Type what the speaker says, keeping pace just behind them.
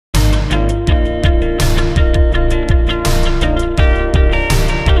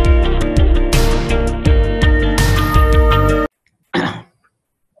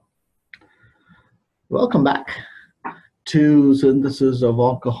Welcome back to synthesis of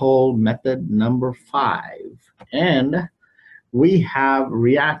alcohol method number 5, and we have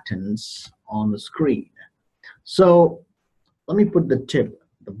reactants on the screen. So let me put the tip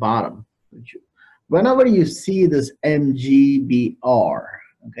at the bottom. Whenever you see this MgBr,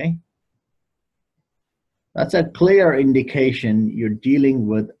 okay, that's a clear indication you're dealing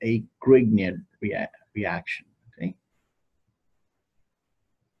with a Grignard reaction.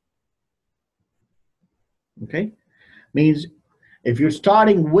 Okay, means if you're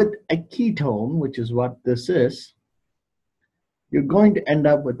starting with a ketone, which is what this is, you're going to end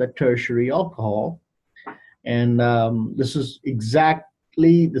up with a tertiary alcohol. And this is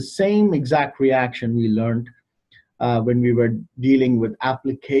exactly the same exact reaction we learned when we were dealing with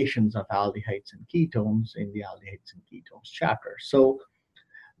applications of aldehydes and ketones in the aldehydes and ketones chapter. So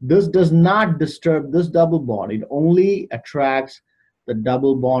this does not disturb this double bond. It only attracts the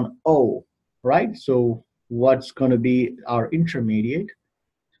double bond O, right? So what's going to be our intermediate?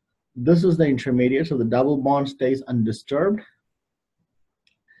 This is the intermediate, so the double bond stays undisturbed.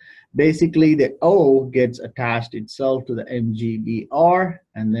 Basically, the O gets attached itself to the MgBr,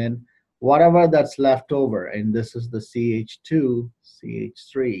 and then whatever that's left over, and this is the CH2,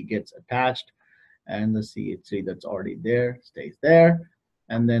 CH3 gets attached, and the CH3 that's already there stays there,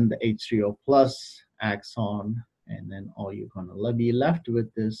 and then the H3O plus acts on, and then all you're going to be left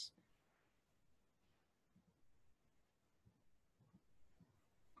with is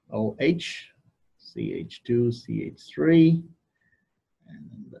OH, CH2, CH3, and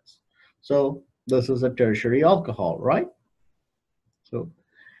then this. So this is a tertiary alcohol, right? So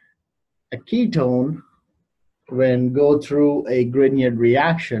a ketone, when go through a Grignard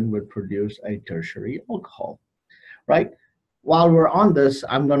reaction, would produce a tertiary alcohol, right? While we're on this,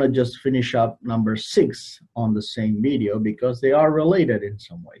 I'm going to just finish up number 6 on the same video because they are related in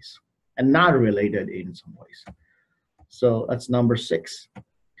some ways and not related in some ways. So that's number 6.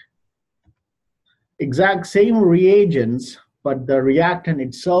 Exact same reagents, but the reactant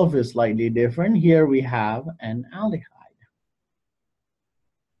itself is slightly different. Here we have an aldehyde.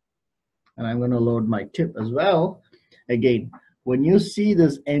 And I'm going to load my tip as well. Again, when you see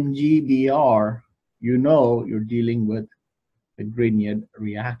this MgBr, you know you're dealing with a Grignard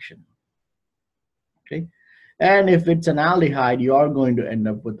reaction. Okay? And if it's an aldehyde, you are going to end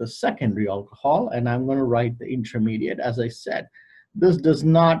up with a secondary alcohol, and I'm going to write the intermediate. As I said, this does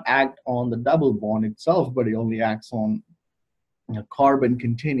not act on the double bond itself, but it only acts on a carbon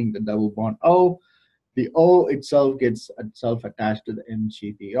containing the double bond O. The O itself gets itself attached to the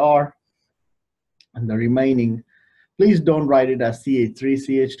MgBr, and the remaining, please don't write it as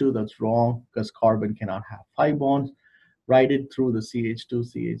CH3CH2. That's wrong because carbon cannot have 5 bonds. Write it through the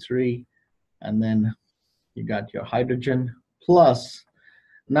CH2 CH3, and then you got your hydrogen plus.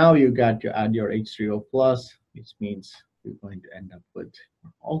 Now you got your add your H3O plus, which means you're going to end up with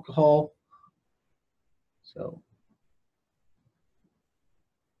alcohol. So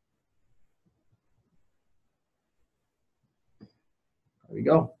there we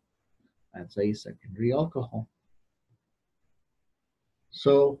go. That's a secondary alcohol.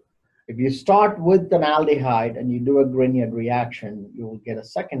 So if you start with an aldehyde and you do a Grignard reaction, you will get a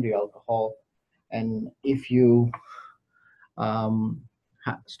secondary alcohol. And if you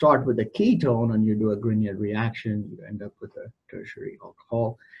start with a ketone and you do a Grignard reaction, you end up with a tertiary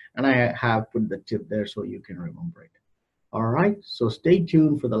alcohol. And I have put the tip there so you can remember it. All right, so stay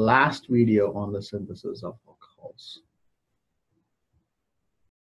tuned for the last video on the synthesis of alcohols.